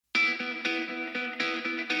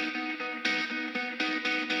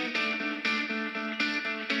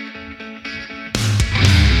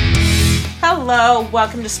Hello,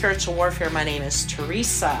 welcome to Spiritual Warfare. My name is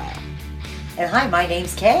Teresa. And hi, my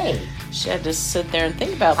name's Kay. She had to sit there and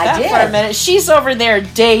think about that I did. for a minute. She's over there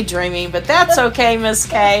daydreaming, but that's okay, Miss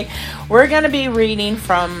Kay. We're going to be reading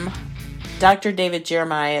from Dr. David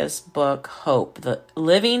Jeremiah's book, Hope, the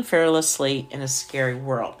Living Fearlessly in a Scary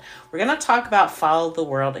World. We're going to talk about Follow the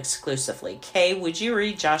World exclusively. Kay, would you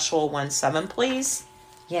read Joshua 1:7, please?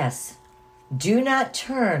 Yes. Do not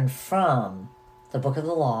turn from the book of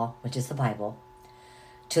the law, which is the Bible,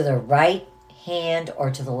 to the right hand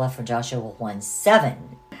or to the left, for Joshua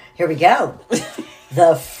 1:7. Here we go.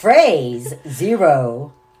 The phrase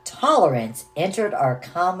zero tolerance entered our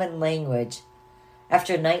common language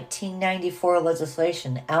after 1994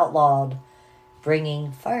 legislation outlawed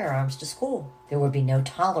bringing firearms to school. There would be no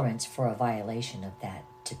tolerance for a violation of that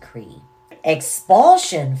decree.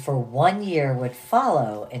 Expulsion for 1 year would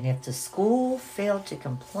follow, and if the school failed to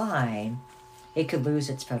comply, it could lose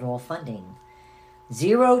its federal funding.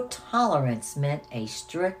 Zero tolerance meant a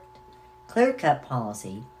strict, clear-cut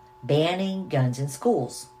policy banning guns in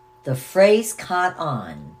schools. The phrase caught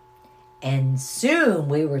on, and soon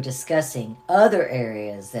we were discussing other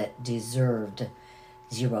areas that deserved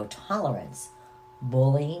zero tolerance: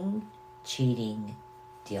 bullying, cheating,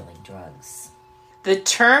 dealing drugs. The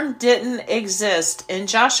term didn't exist in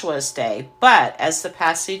Joshua's day, but as the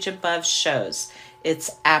passage above shows,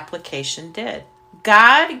 its application did.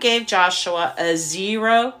 God gave Joshua a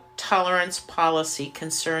zero tolerance policy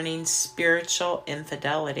concerning spiritual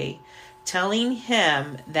infidelity, telling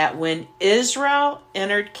him that when Israel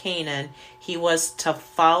entered Canaan, he was to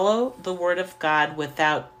follow the word of God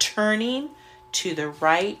without turning to the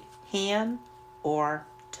right hand or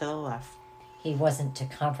to the left. He wasn't to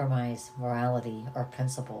compromise morality or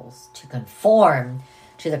principles, to conform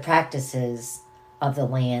to the practices of the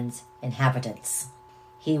land's inhabitants.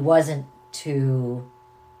 He wasn't to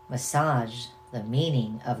massage the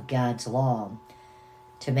meaning of God's law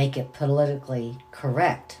to make it politically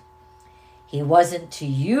correct. He wasn't to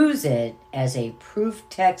use it as a proof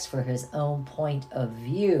text for his own point of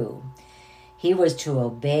view. He was to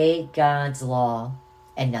obey God's law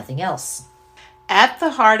and nothing else. At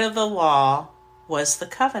the heart of the law was the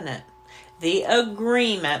covenant, the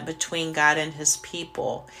agreement between God and his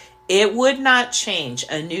people. It would not change.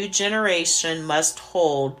 A new generation must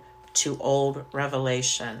hold to old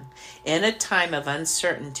revelation. In a time of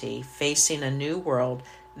uncertainty, facing a new world,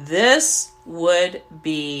 this would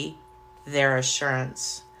be their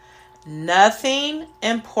assurance. Nothing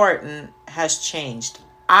important has changed.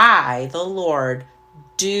 I, the Lord,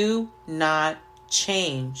 do not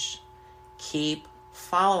change. Keep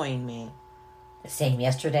following me. The same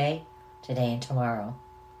yesterday, today, and tomorrow.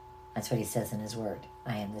 That's what he says in his word.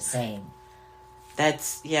 I am the same.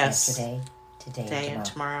 That's, yes. Yesterday, today, and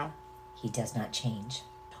tomorrow. He does not change.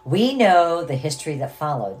 We know the history that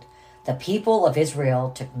followed. The people of Israel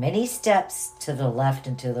took many steps to the left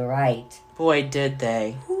and to the right. Boy, did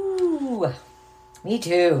they. Ooh, me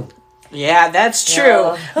too. Yeah, that's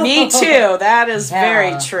true. No. Me too. That is Yeah.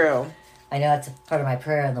 very true. I know that's a part of my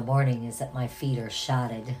prayer in the morning, is that my feet are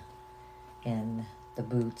shotted in the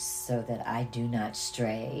boots so that I do not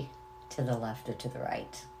stray to the left or to the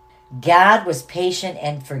right. God was patient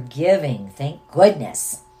and forgiving, thank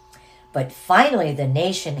goodness. But finally, the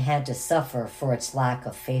nation had to suffer for its lack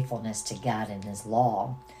of faithfulness to God and his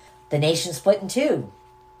law. The nation split in two.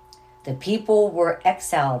 The people were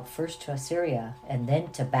exiled first to Assyria and then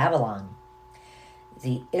to Babylon.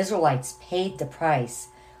 The Israelites paid the price,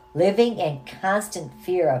 living in constant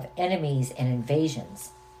fear of enemies and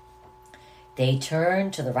invasions. They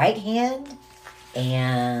turned to the right hand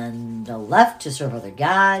and the left to serve other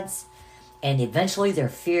gods, and eventually their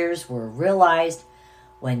fears were realized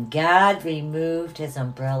when God removed his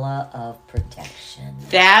umbrella of protection.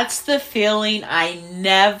 That's the feeling I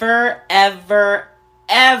never, ever,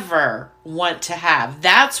 ever want to have.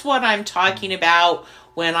 That's what I'm talking about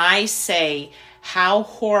when I say how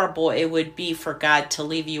horrible it would be for God to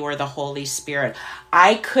leave you or the Holy Spirit.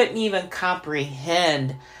 I couldn't even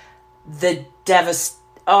comprehend the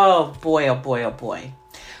oh boy, oh boy, oh boy.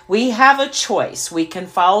 We have a choice. We can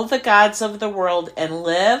follow the gods of the world and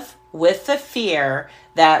live with the fear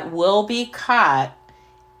that we'll be caught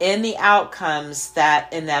in the outcomes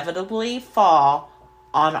that inevitably fall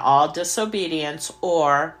on all disobedience,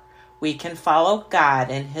 or we can follow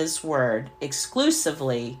God and his word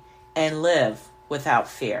exclusively and live without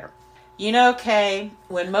fear. You know, Kay,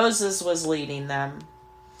 when Moses was leading them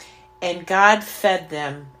and God fed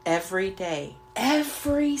them every day,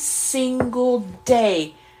 every single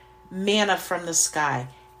day, manna from the sky,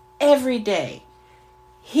 every day,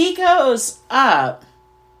 he goes up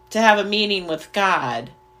to have a meeting with God,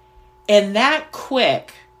 And that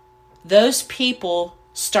quick, those people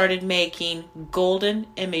started making golden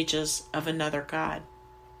images of another god.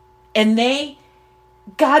 And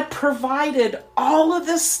God provided all of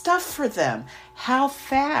this stuff for them. How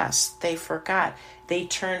fast they forgot. They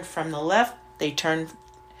turned from the left.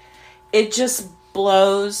 It just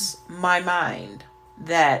blows my mind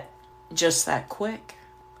that just that quick,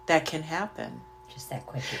 that can happen. Just that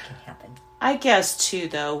quick it can happen. I guess, too,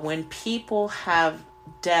 though, when people have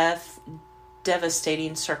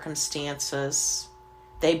devastating circumstances,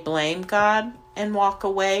 they blame God and walk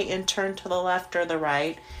away and turn to the left or the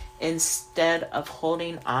right instead of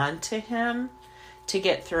holding on to Him to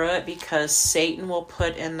get through it, because Satan will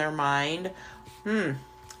put in their mind,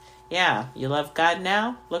 yeah, you love God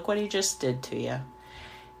now? Look what He just did to you.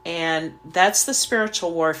 And that's the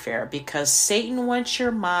spiritual warfare, because Satan wants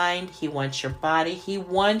your mind, he wants your body, he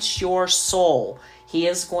wants your soul. He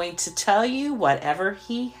is going to tell you whatever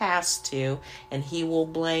he has to, and he will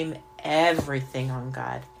blame everything on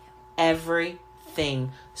God.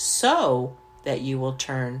 Everything. So that you will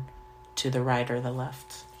turn to the right or the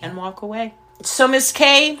left and walk away. So, Miss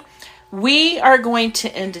Kay, we are going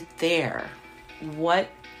to end it there. What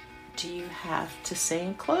do you have to say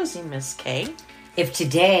in closing, Miss Kay? If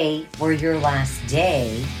today were your last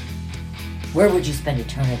day, where would you spend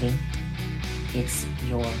eternity? It's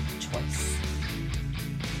your choice.